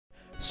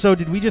So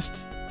did we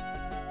just...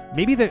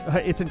 Maybe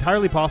it's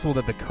entirely possible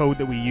that the code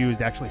that we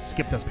used actually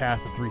skipped us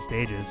past the 3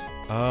 stages.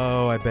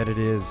 Oh, I bet it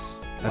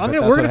is. We're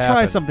going to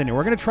try something new.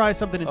 We're going to try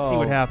something and see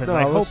what happens. No,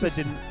 I hope it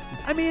didn't...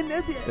 I mean,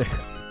 I'd be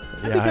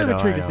kind of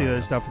intrigued to see the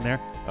other stuff from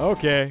there.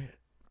 Okay.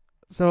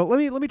 So let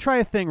me try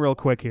a thing real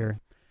quick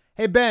here.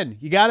 Hey, Ben,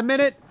 you got a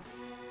minute?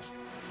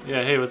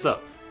 Yeah, hey, what's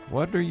up?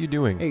 What are you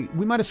doing? Hey,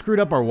 we might have screwed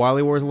up our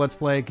Wily Wars Let's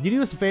Play. Could you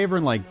do us a favor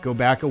and, like, go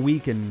back a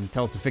week and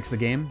tell us to fix the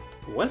game?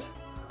 What?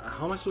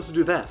 How am I supposed to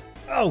do that?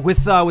 Oh,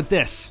 with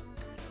this.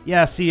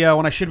 Yeah, see,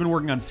 when I should have been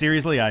working on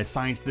Seriously, I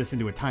scienced this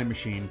into a time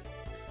machine.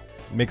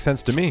 Makes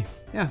sense to me.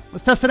 Yeah,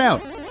 let's test it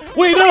out.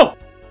 Wait, no!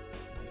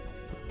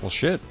 Well,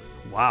 shit.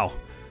 Wow.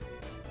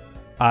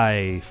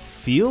 I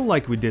feel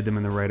like we did them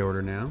in the right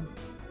order now.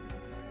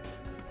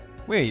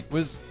 Wait,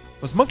 was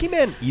Monkey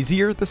Man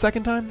easier the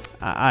second time?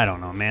 I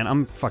don't know, man.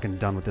 I'm fucking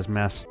done with this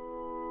mess.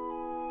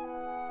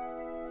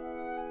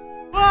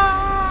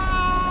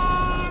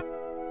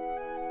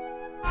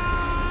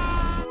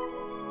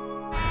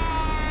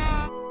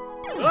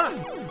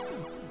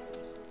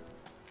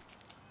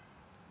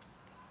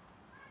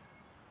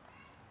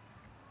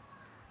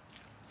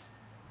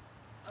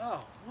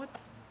 Oh, what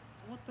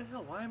the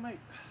hell? Why am I...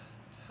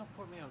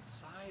 Teleport me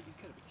outside? You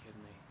gotta be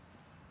kidding me.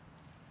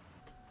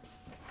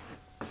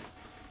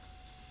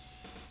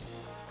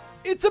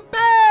 It's a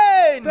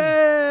Ben!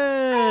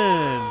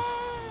 Ben!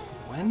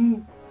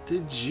 When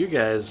did you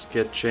guys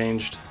get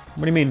changed?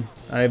 What do you mean?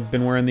 I've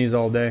been wearing these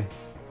all day.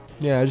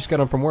 Yeah, I just got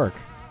home from work.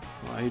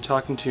 Why are you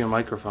talking to your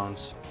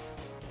microphones?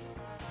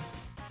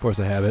 Of course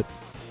I have it.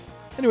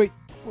 Anyway,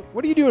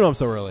 what are you doing home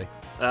so early?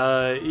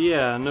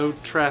 Yeah, no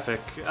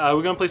traffic. We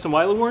gonna play some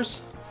Wily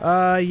Wars?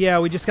 Yeah,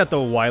 we just got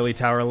the Wily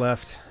Tower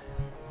left.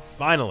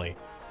 Finally.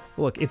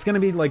 Look, it's gonna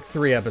be like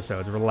 3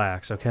 episodes.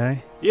 Relax,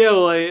 okay? Yeah,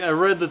 well, I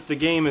read that the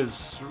game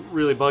is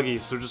really buggy,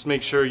 so just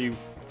make sure you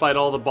fight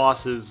all the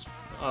bosses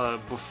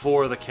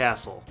before the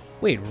castle.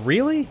 Wait,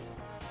 really?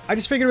 I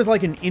just figured it was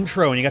like an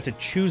intro and you got to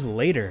choose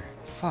later.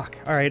 Fuck.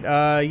 Alright,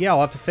 yeah,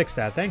 I'll have to fix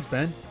that. Thanks,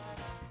 Ben.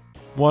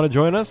 Want to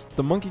join us?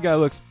 The monkey guy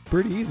looks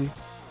pretty easy.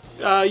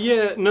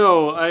 Yeah,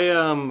 no, I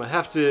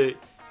have to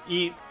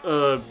eat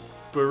a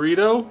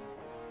burrito.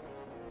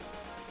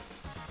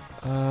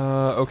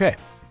 Okay.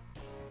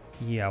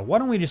 Yeah, why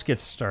don't we just get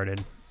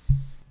started?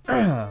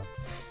 Hey,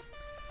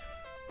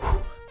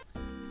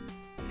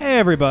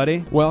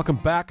 everybody. Welcome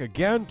back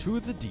again to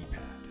the D-pad.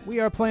 We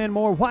are playing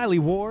more Wily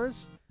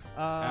Wars.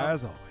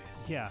 As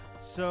always. Yeah,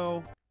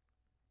 so...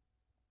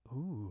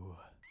 Ooh.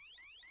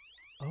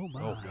 Oh,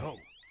 my. Oh, no.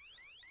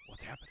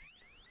 What's happening?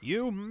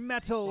 You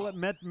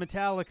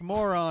metallic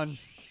moron.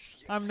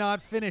 I'm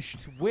not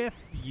finished with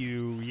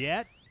you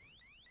yet.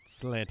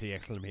 Slanty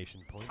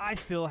exclamation point. I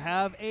still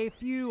have a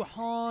few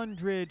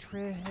hundred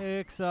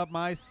tricks up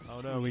my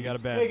sleeve. Oh no, we got a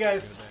Ben. Hey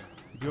guys.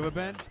 Do you have a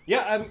Ben?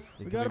 Yeah,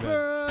 We got a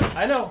Ben.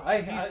 I know.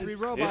 These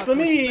 3 robots it's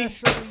me. were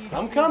specially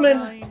I'm coming.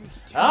 designed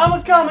to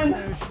I'm coming.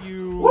 smash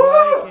you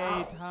Woo!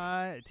 like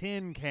a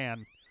tin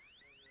can.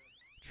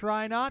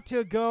 Try not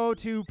to go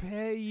to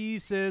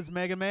pieces,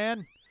 Mega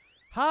Man.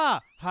 Ha,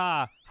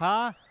 ha,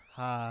 ha,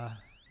 ha.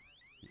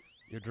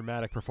 Your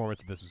dramatic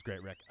performance of this was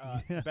great, Rick.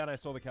 Ben, I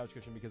stole the couch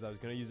cushion because I was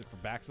going to use it for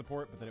back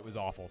support, but then it was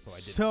awful, so I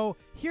didn't. So,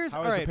 here's...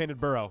 How is the painted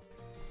burrow?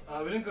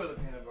 We didn't go to the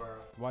Painted Burrow.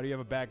 Why do you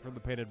have a bag from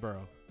the painted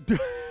burrow?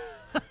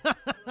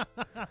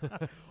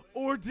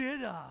 Or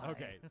did I?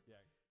 Okay.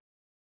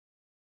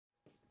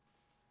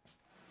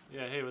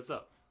 Yeah, hey, what's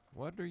up?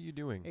 What are you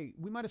doing? Hey,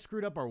 we might have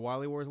screwed up our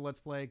Wily Wars Let's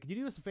Play. Could you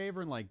do us a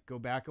favor and, like, go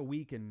back a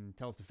week and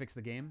tell us to fix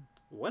the game?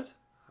 What?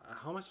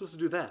 How am I supposed to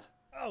do that?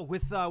 Oh,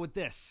 with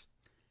this.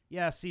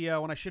 Yeah, see,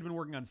 when I should have been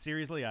working on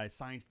Seriously, I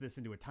scienced this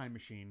into a time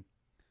machine.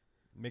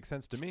 Makes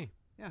sense to me.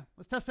 Yeah,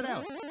 let's test it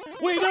out.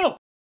 Wait, no!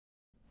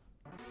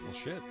 Well,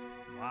 shit.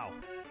 Wow.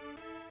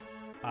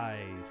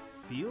 I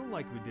feel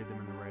like we did them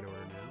in the right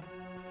order now.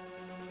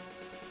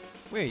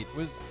 Wait,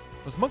 was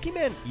Monkey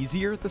Man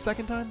easier the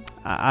second time?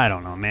 I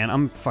don't know, man.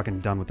 I'm fucking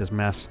done with this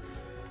mess.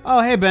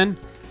 Oh, hey, Ben.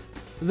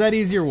 Is that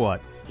easy or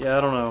what? Yeah,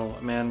 I don't know,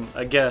 man.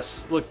 I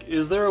guess. Look,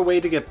 is there a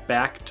way to get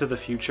back to the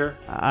future?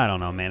 I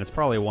don't know, man. It's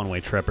probably a one-way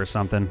trip or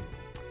something.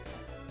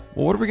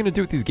 Well, what are we going to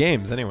do with these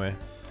games anyway?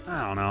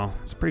 I don't know.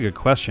 It's a pretty good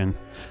question.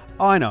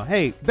 Oh, I know.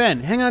 Hey,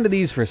 Ben, hang on to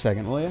these for a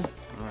second, will you?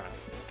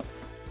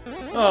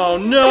 Alright. Oh,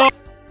 no!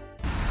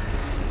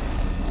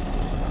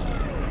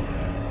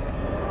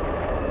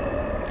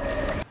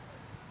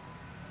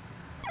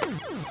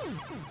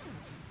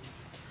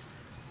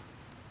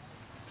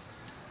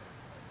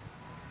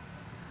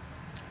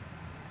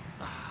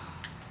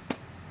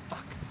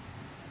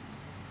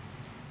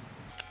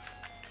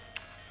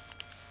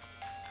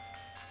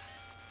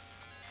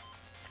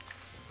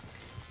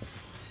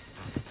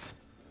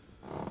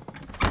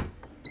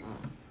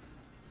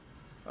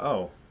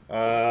 Oh.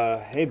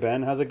 Hey,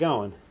 Ben. How's it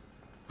going?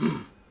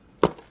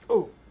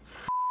 Oh,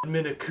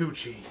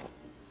 Minakuchi.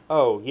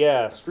 Oh,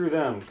 yeah. Screw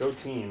them. Go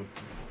team.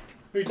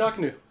 Who are you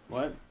talking to?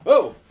 What?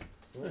 Oh!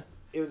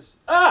 It was...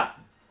 Ah!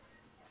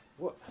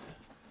 What?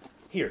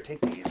 Here,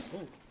 take these.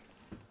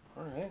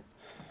 Alright.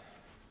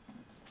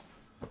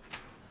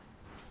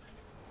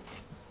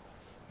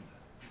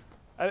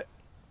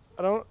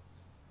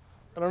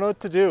 what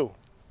to do.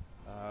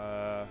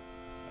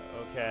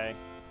 Okay.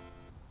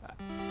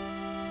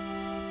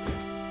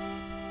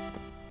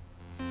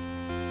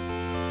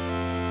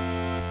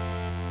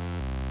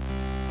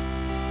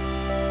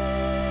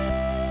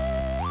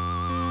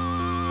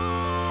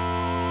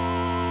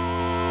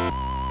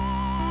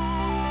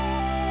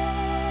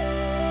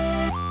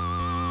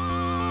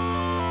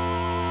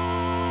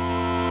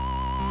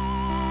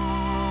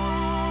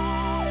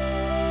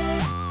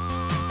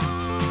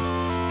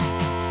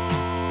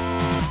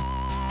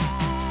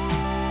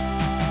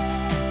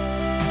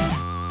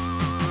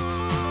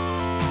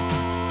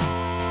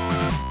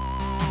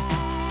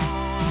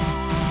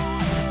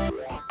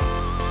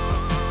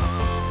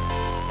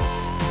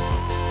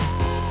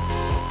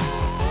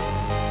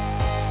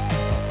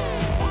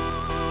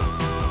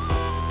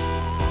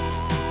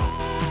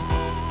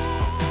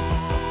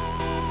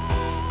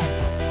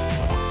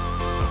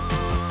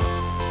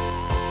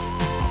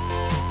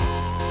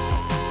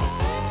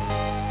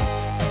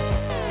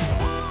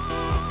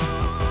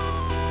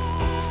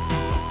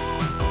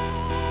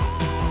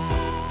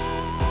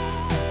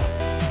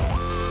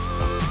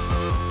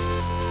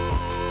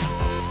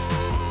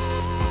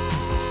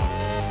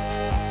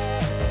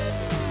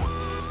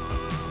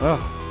 Oh,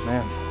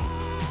 man.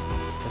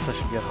 Guess I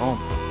should get home.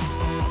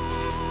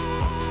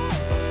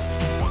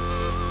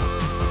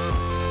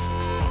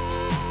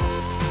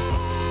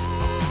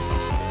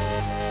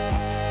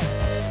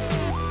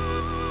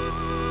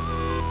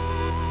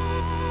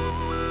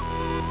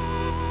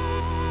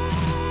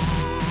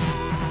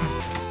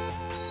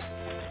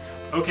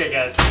 Okay,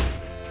 guys.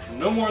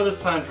 No more of this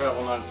time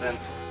travel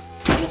nonsense.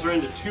 Almost ran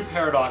into 2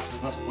 paradoxes,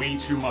 and that's way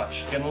too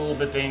much. Getting a little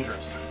bit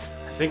dangerous.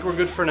 I think we're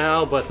good for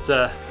now, but,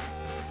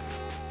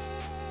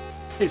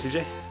 hey,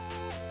 CJ.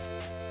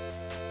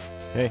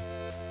 Hey.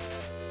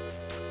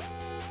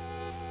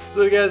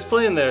 So you guys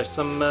playing there?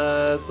 Some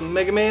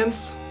Mega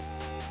Mans?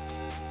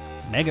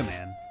 Mega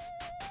Man?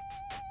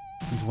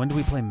 Since when do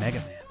we play Mega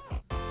Man?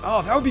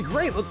 Oh, that would be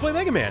great. Let's play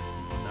Mega Man.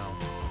 No.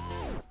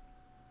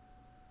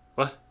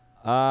 What?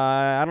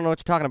 I don't know what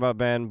you're talking about,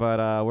 Ben,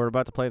 but we're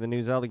about to play the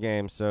new Zelda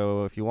game,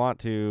 so if you want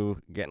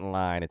to get in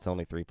line, it's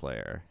only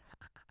 3-player.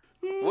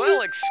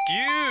 Well,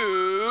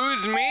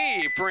 excuse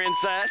me,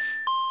 princess.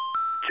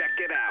 Check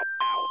it out.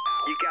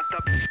 You got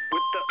the